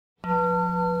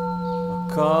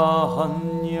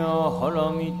Kahanya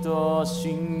Haramita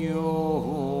Shingyo.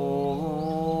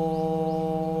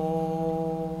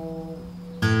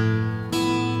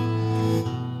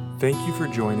 Thank you for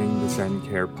joining the Zen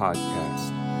Care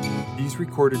podcast. These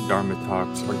recorded Dharma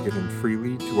talks are given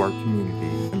freely to our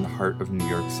community in the heart of New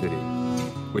York City,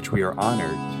 which we are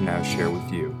honored to now share with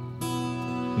you.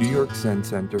 New York Zen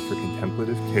Center for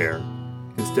Contemplative Care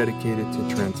is dedicated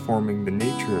to transforming the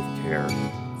nature of care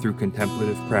through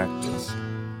contemplative practice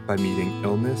by meeting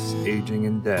illness, aging,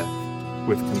 and death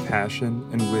with compassion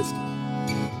and wisdom.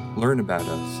 Learn about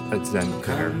us at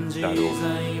zencare.org.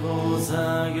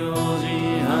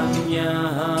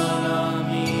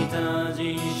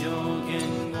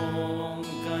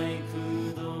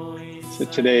 So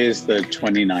today is the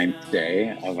 29th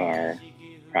day of our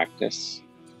practice.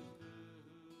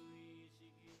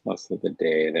 Also the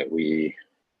day that we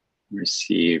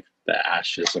received the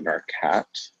ashes of our cat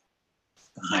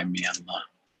behind me on the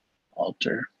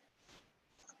altar.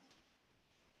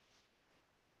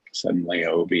 Suddenly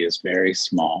Obi is very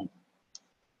small.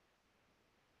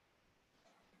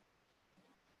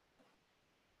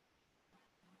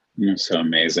 It's so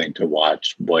amazing to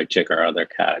watch Wojciech, our other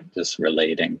cat, just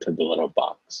relating to the little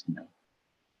box.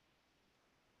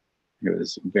 It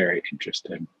was very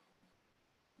interesting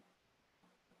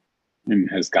and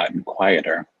has gotten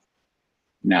quieter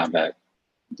now that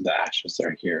the ashes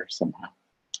are here somehow.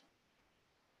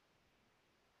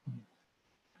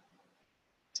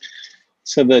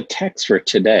 So the text for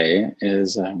today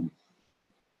is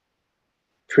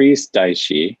Priest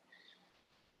Daishi,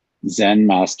 Zen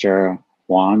Master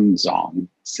Huanzong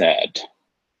said,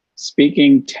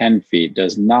 speaking 10 feet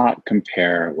does not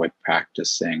compare with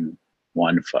practicing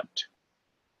 1 foot.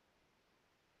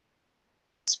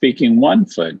 Speaking 1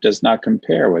 foot does not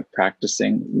compare with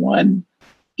practicing 1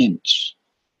 inch.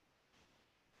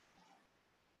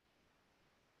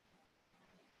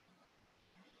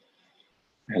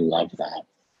 I love that.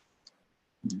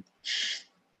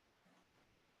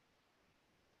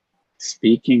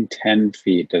 Speaking 10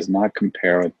 feet does not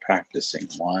compare with practicing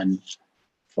 1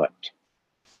 foot.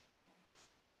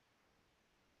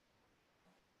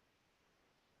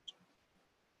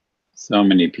 So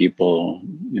many people,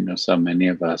 so many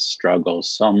of us struggle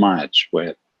so much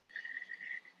with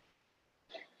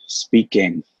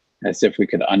speaking as if we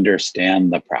could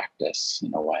understand the practice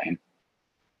in a way.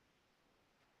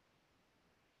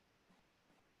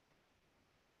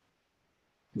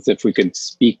 As if we could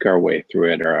speak our way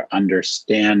through it or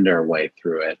understand our way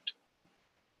through it.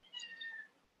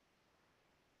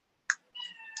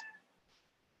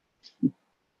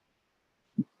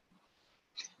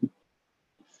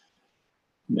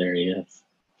 There he is.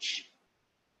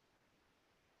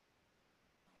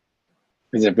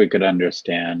 As if we could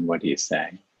understand what he's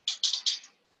saying.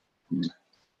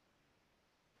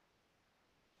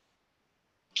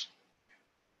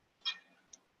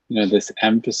 This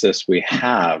emphasis we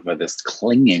have, or this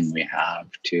clinging we have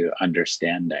to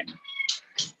understanding,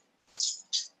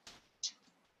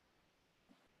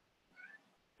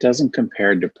 doesn't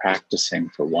compare to practicing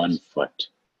for 1 foot.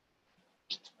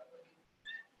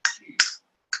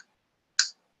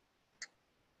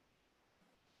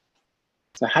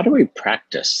 So how do we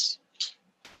practice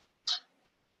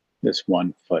this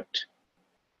 1 foot?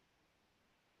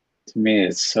 To me,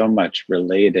 it's so much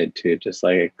related to just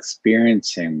like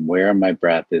experiencing where my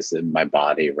breath is in my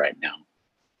body right now.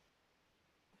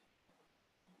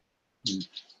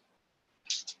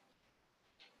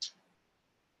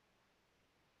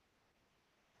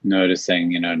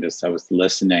 Noticing, just I was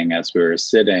listening as we were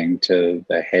sitting to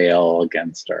the hail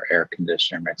against our air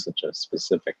conditioner makes such a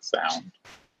specific sound.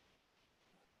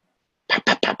 Pop,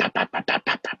 pop, pop, pop, pop, pop,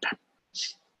 pop, pop, pop.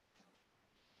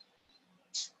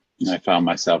 And I found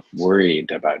myself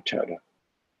worried about Chota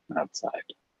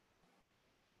outside.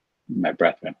 My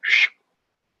breath went,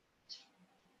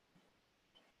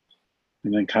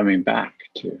 and then coming back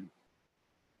to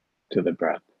the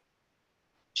breath,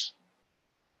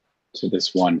 to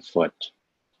this 1 foot.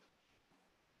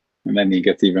 And then he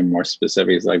gets even more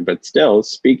specific. He's like, but still,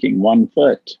 speaking 1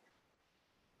 foot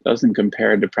doesn't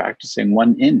compare to practicing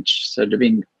 1 inch. So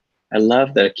I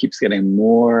love that it keeps getting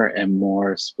more and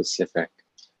more specific.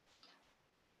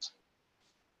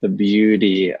 The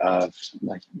beauty of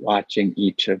like watching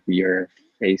each of your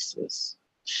faces.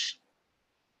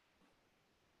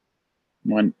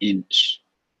 1 inch,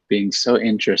 being so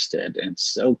interested and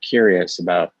so curious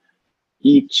about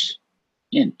each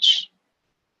inch.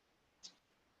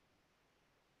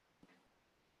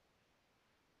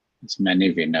 As many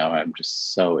of you know, I'm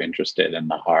just so interested in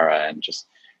the hara, and just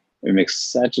it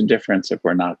makes such a difference if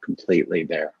we're not completely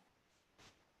there.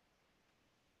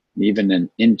 even an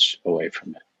inch away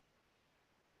from it.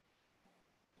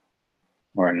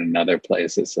 Or in another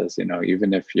place it says,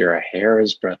 even if you're a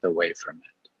hair's breadth away from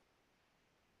it,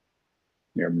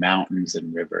 you're mountains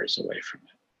and rivers away from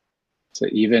it. So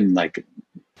even like a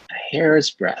hair's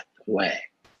breadth away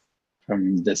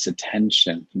from this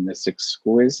attention, from this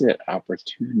exquisite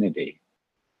opportunity,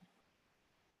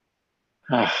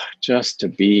 just to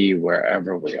be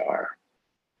wherever we are.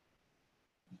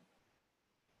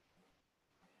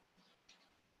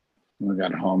 We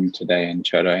got home today and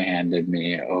Chodo handed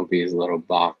me Obi's little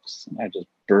box and I just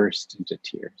burst into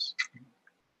tears.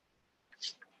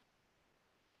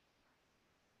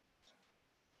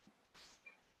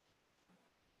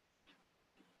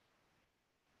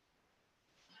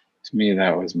 To me,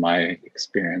 that was my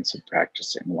experience of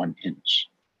practicing 1 inch.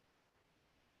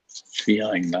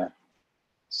 Feeling the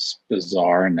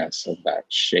bizarreness of that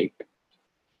shape.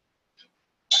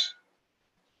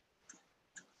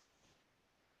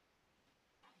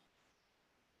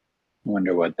 I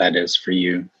wonder what that is for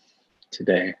you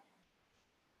today,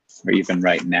 or even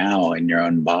right now in your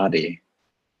own body.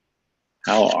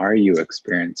 How are you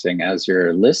experiencing, as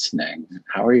you're listening,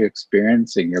 how are you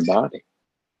experiencing your body?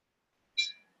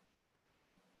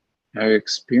 How are you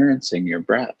experiencing your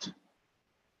breath?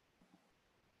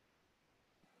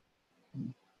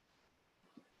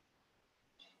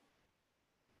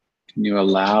 Can you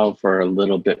allow for a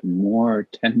little bit more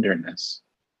tenderness?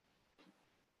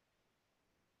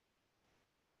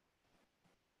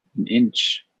 An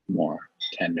inch more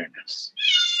tenderness.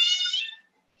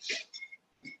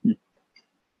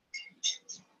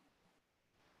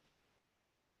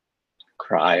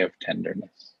 Cry of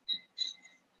tenderness.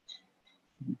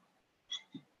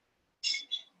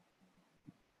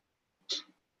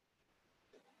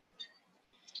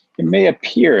 It may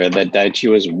appear that Daichi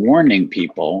was warning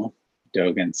people,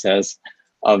 Dogen says,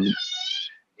 of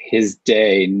his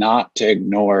day not to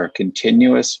ignore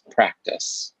continuous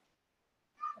practice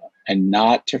and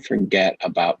not to forget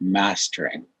about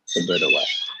mastering the Buddha way.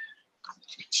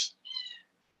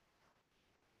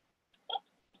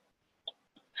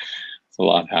 There's a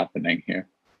lot happening here.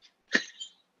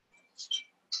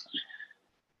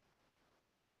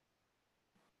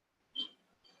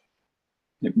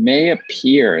 It may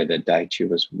appear that Daichi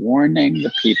was warning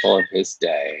the people of his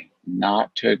day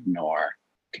not to ignore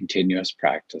continuous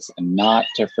practice and not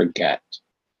to forget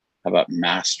about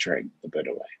mastering the Buddha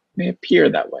way. It may appear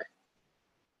that way.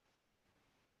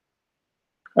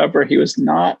 However, he was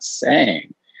not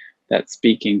saying that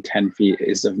speaking 10 feet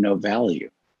is of no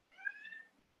value.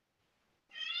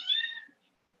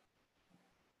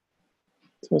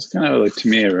 So it's kind of like, to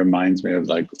me, it reminds me of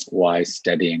like why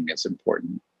studying is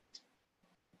important.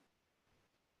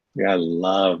 Yeah, I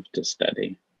love to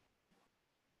study.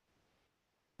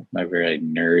 My very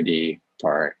nerdy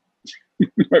part,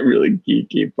 my really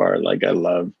geeky part. Like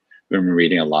I've been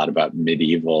reading a lot about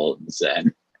medieval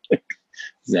Zen, like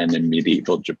Zen in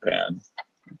medieval Japan.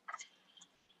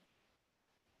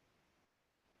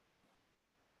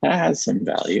 That has some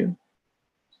value,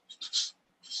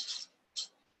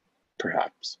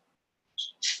 perhaps.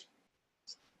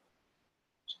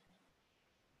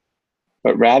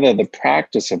 But rather, the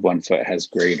practice of 1 foot has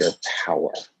greater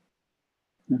power.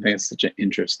 I think it's such an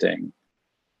interesting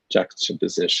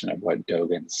juxtaposition of what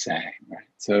Dogen's saying, right?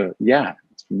 So yeah,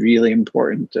 it's really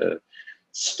important to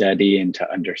study and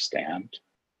to understand.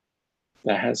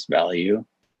 That has value.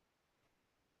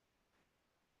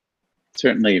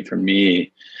 Certainly for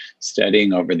me,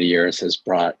 studying over the years has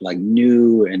brought like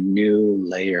new and new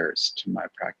layers to my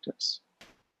practice.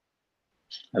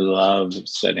 I love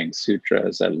studying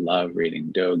sutras. I love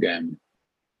reading Dogen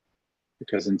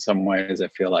because in some ways I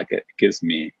feel like it gives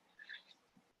me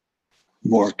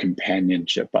more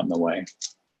companionship on the way.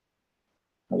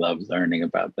 I love learning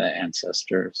about the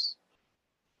ancestors.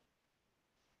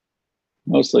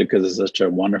 Mostly because it's such a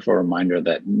wonderful reminder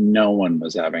that no one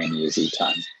was having an easy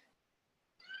time.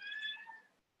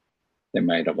 They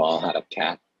might have all had a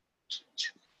cat.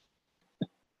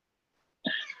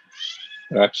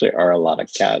 There actually are a lot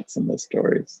of cats in the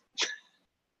stories.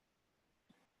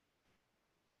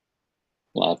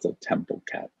 Lots of temple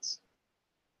cats.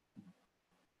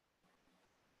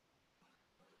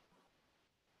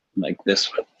 Like this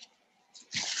one.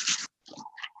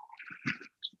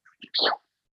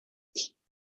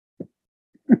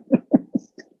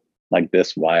 Like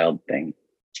this wild thing.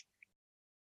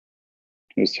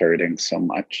 Who's hurting so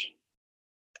much.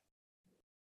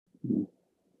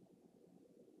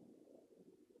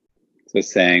 So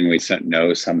saying we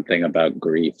know something about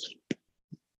grief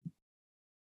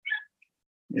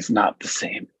is not the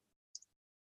same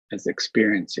as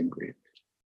experiencing grief.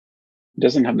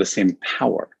 doesn't have the same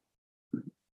power.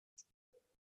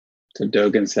 So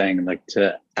Dogen's saying, like,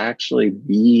 to actually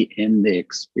be in the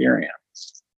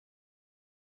experience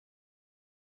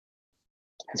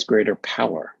has greater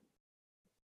power.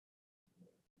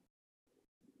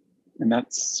 And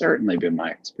that's certainly been my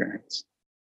experience.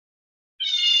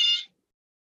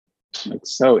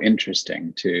 It's so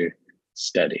interesting to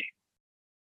study.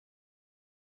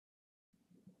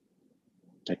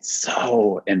 It's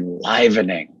so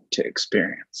enlivening to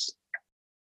experience.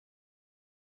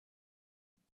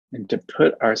 And to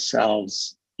put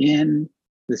ourselves in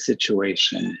the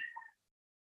situation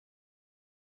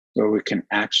where we can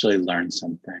actually learn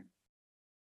something.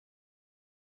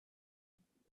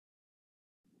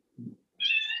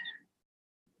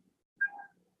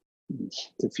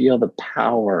 To feel the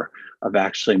power of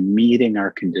actually meeting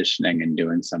our conditioning and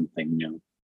doing something new.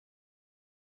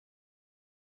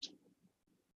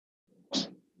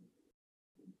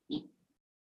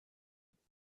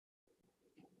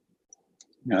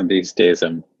 Now, these days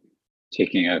I'm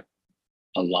taking a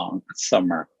long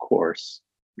summer course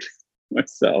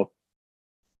myself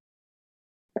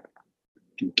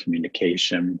in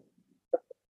communication.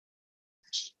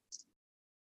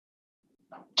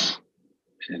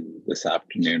 And this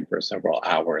afternoon for several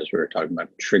hours, we were talking about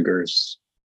triggers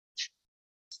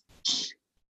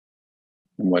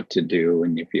and what to do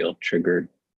when you feel triggered.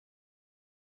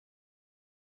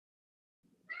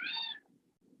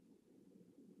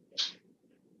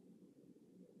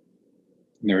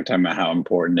 And they were talking about how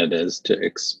important it is to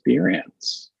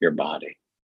experience your body.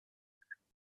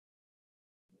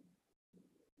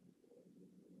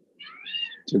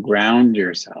 To ground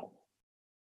yourself.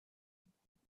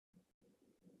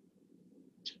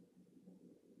 To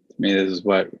me, this is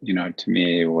what,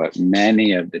 what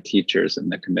many of the teachers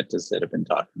and the committees that have been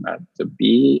talking about, to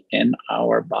be in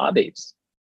our bodies.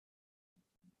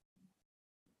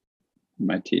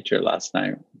 My teacher last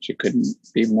night, she couldn't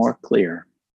be more clear.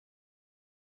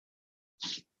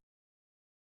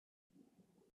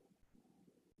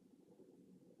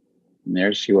 And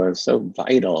there she was, so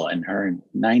vital in her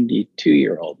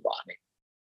 92-year-old body.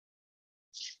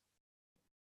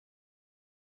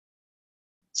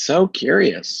 So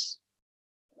curious.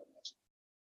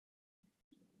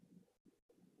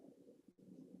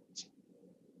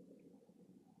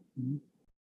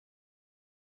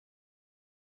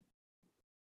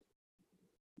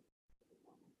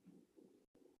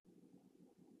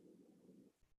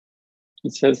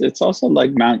 It says it's also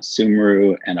like Mount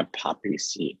Sumeru and a poppy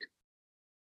seed.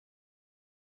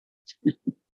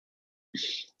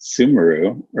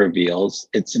 Sumeru reveals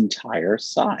its entire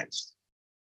size.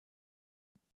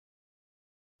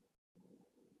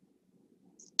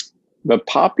 The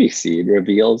poppy seed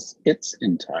reveals its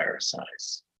entire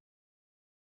size.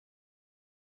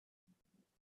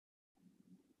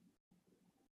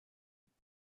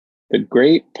 The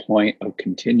great point of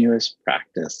continuous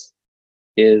practice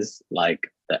is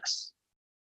like this.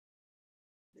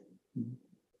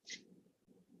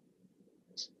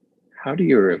 How do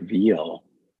you reveal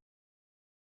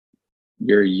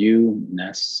your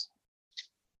you-ness?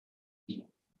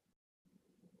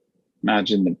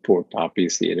 Imagine the poor poppy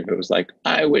seed if it was like,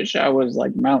 I wish I was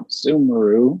like Mount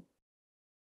Sumeru.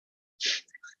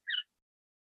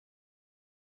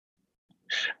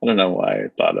 I don't know why I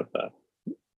thought of that.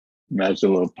 Imagine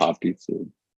a little poppy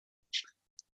seed.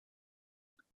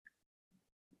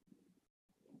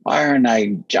 Why aren't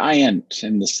I giant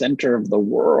in the center of the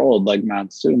world like Mount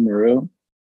Sumeru?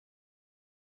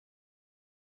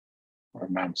 Or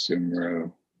Mount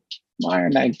Sumeru. Why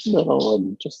aren't I little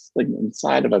and just like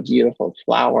inside of a beautiful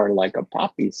flower like a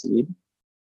poppy seed?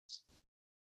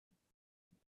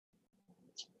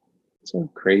 So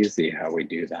crazy how we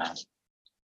do that.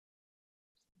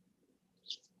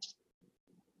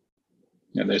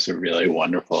 There's a really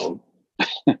wonderful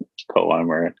poem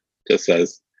where it just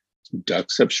says,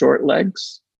 ducks have short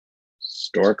legs,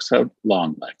 storks have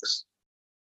long legs.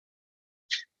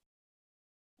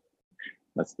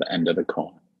 That's the end of the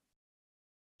poem.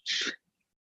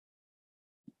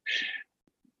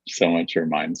 So much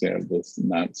reminds me of this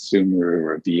Mount Sumeru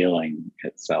revealing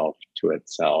itself to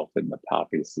itself and the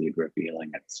poppy seed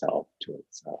revealing itself to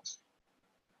itself.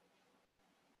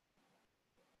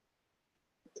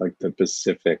 It's like the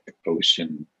Pacific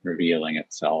Ocean revealing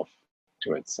itself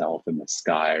to itself and the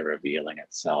sky revealing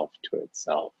itself to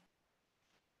itself.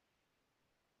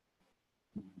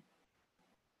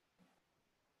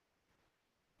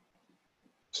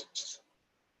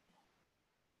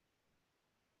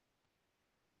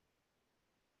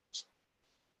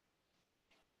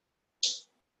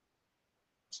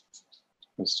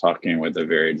 was talking with a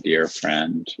very dear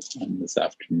friend this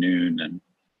afternoon and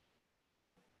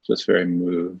just very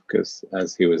moved because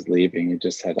as he was leaving, he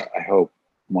just said, I hope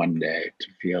one day to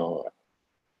feel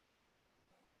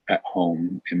at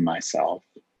home in myself.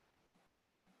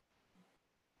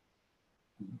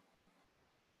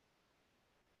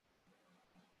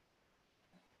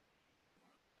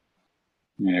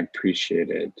 And I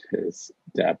appreciated his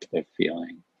depth of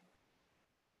feeling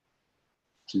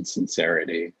and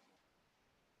sincerity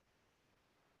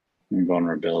and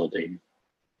vulnerability.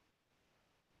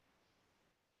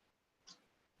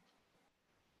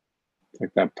 It's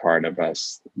like that part of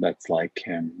us that's like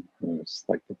him, who's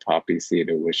like the poppy seed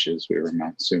who wishes we were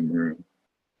Mount Sumuru.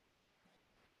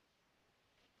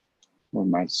 Or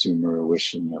Mount Sumuru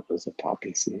wishing it was a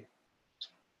poppy seed.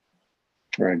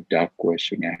 Or a duck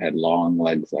wishing it had long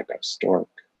legs like a stork.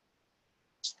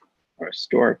 Or a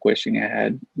stork wishing it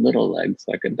had little legs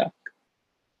like a duck.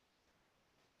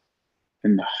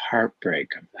 And the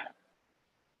heartbreak of that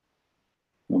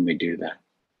when we do that.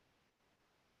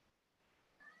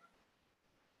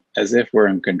 As if we're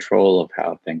in control of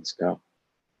how things go.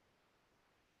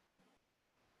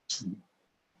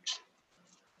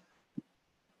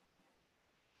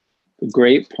 The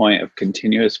great point of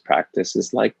continuous practice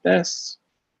is like this.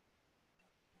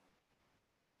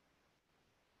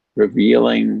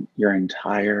 Revealing your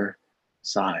entire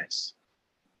size.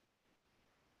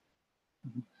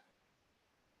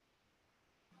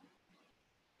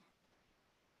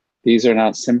 These are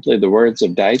not simply the words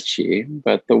of Daichi,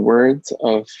 but the words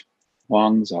of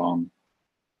Huangzong,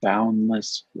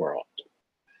 boundless world.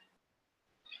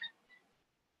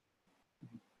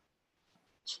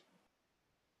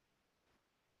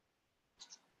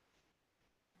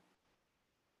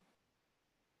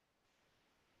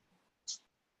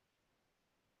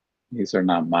 These are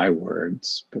not my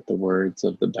words, but the words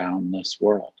of the boundless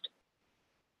world.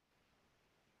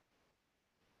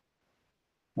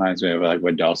 Reminds me of like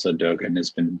what Dalsa Dogen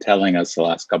has been telling us the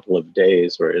last couple of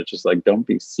days, where it's just like, don't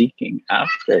be seeking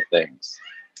after things.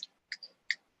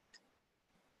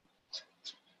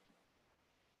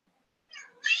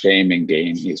 Shame and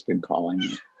gain, he's been calling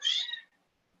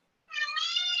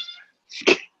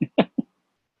it.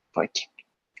 Fighting.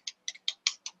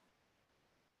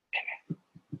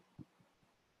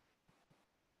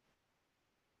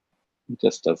 He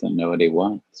just doesn't know what he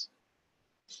wants.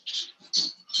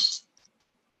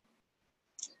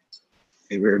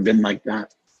 Have you ever been like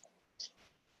that?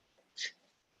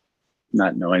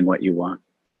 Not knowing what you want,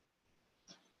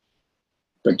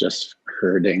 but just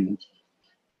hurting,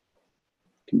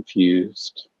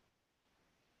 confused,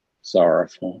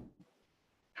 sorrowful,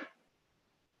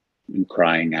 and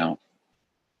crying out.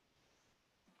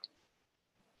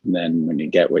 And then when you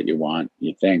get what you want,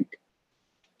 you think,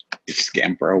 you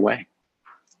scamper away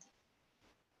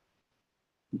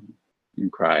and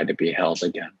cry to be held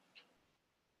again.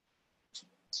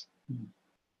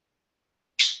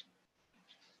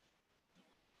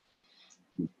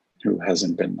 Who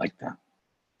hasn't been like that?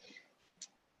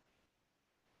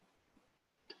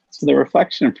 So the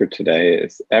reflection for today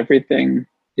is everything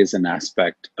is an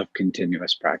aspect of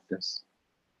continuous practice.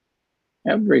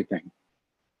 Everything.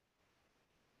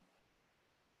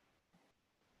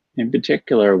 In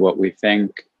particular, what we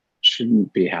think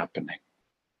shouldn't be happening.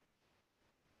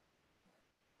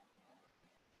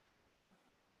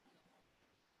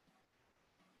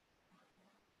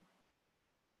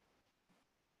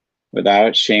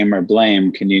 Without shame or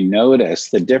blame, can you notice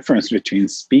the difference between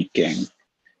speaking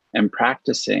and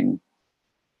practicing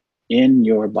in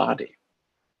your body?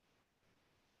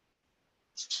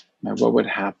 Now, what would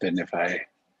happen if I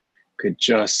could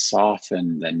just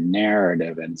soften the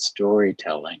narrative and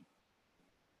storytelling?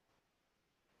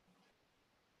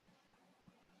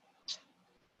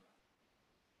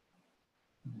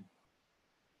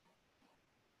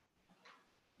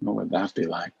 What would that be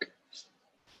like?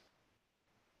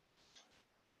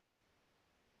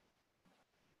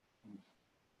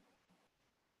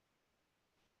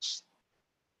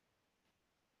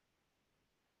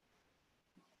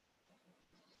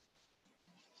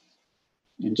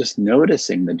 And just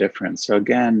noticing the difference. So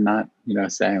again, not,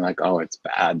 saying like, oh, it's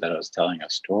bad that I was telling a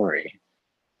story,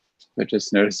 but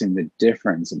just noticing the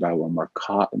difference about when we're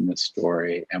caught in the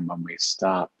story and when we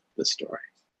stop the story.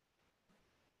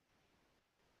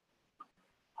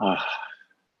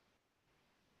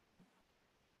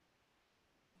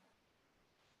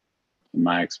 In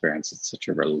my experience, it's such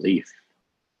a relief,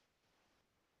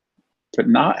 but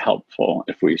not helpful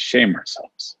if we shame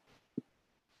ourselves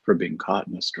for being caught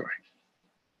in a story.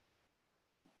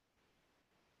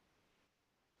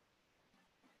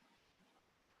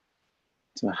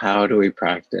 So how do we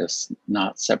practice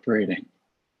not separating?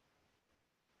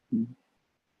 To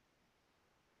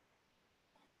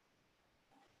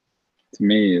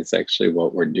me, it's actually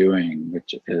what we're doing,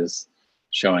 which is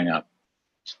showing up,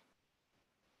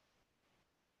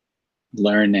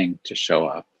 learning to show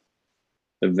up.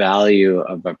 The value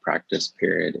of a practice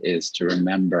period is to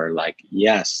remember, like,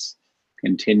 yes,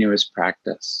 continuous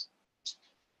practice.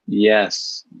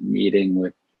 Yes, meeting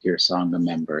with your Sangha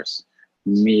members,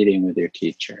 meeting with your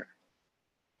teacher.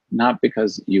 Not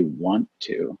because you want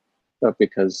to, but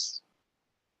because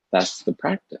that's the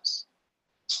practice.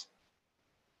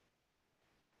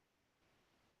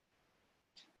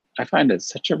 I find it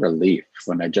such a relief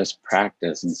when I just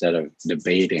practice instead of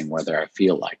debating whether I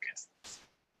feel like it.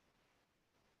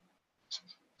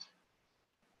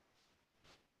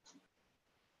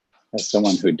 As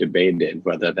someone who debated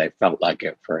whether they felt like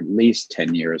it for at least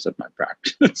 10 years of my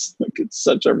practice, like, it's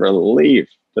such a relief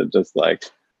to just like,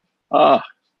 to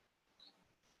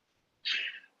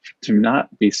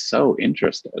not be so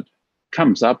interested.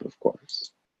 Comes up, of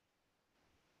course,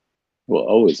 will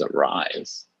always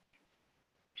arise.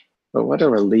 But what a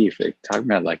relief. Like, talking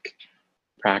about like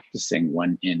practicing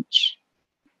 1 inch,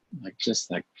 like just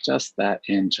that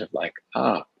inch of like,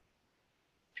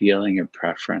 feeling a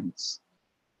preference,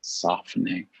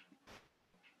 softening.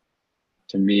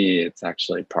 To me, it's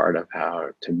actually part of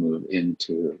how to move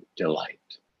into delight.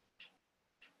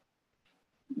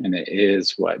 And it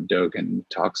is what Dogen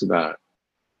talks about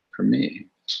for me,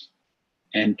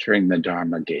 entering the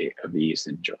Dharma gate of ease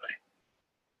and joy.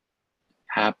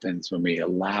 Happens when we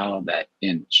allow that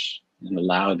inch and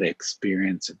allow the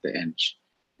experience of the inch,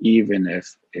 even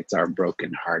if it's our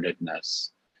brokenheartedness,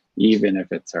 even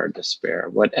if it's our despair,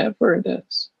 whatever it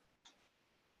is.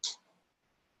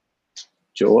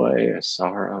 Joy or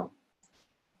sorrow.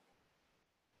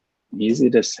 Easy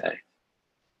to say.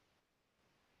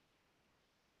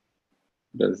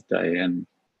 As Diane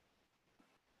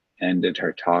ended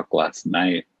her talk last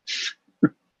night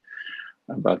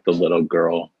about the little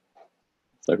girl.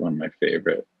 It's like one of my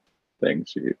favorite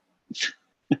things.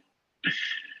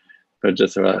 But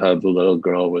just about how the little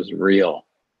girl was real.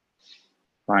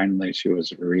 Finally, she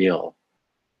was real.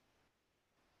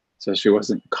 So she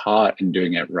wasn't caught in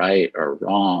doing it right or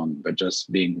wrong, but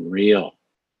just being real.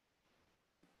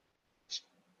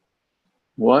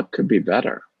 What could be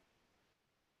better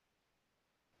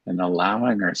than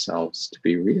allowing ourselves to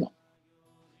be real?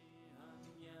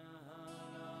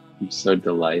 I'm so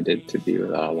delighted to be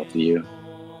with all of you.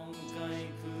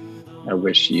 I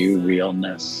wish you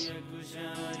realness,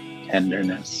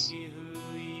 tenderness,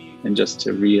 and just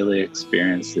to really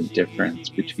experience the difference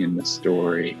between the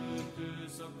story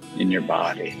in your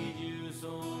body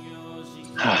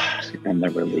and the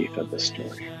relief of the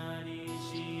story.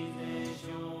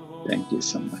 Thank you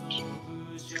so much.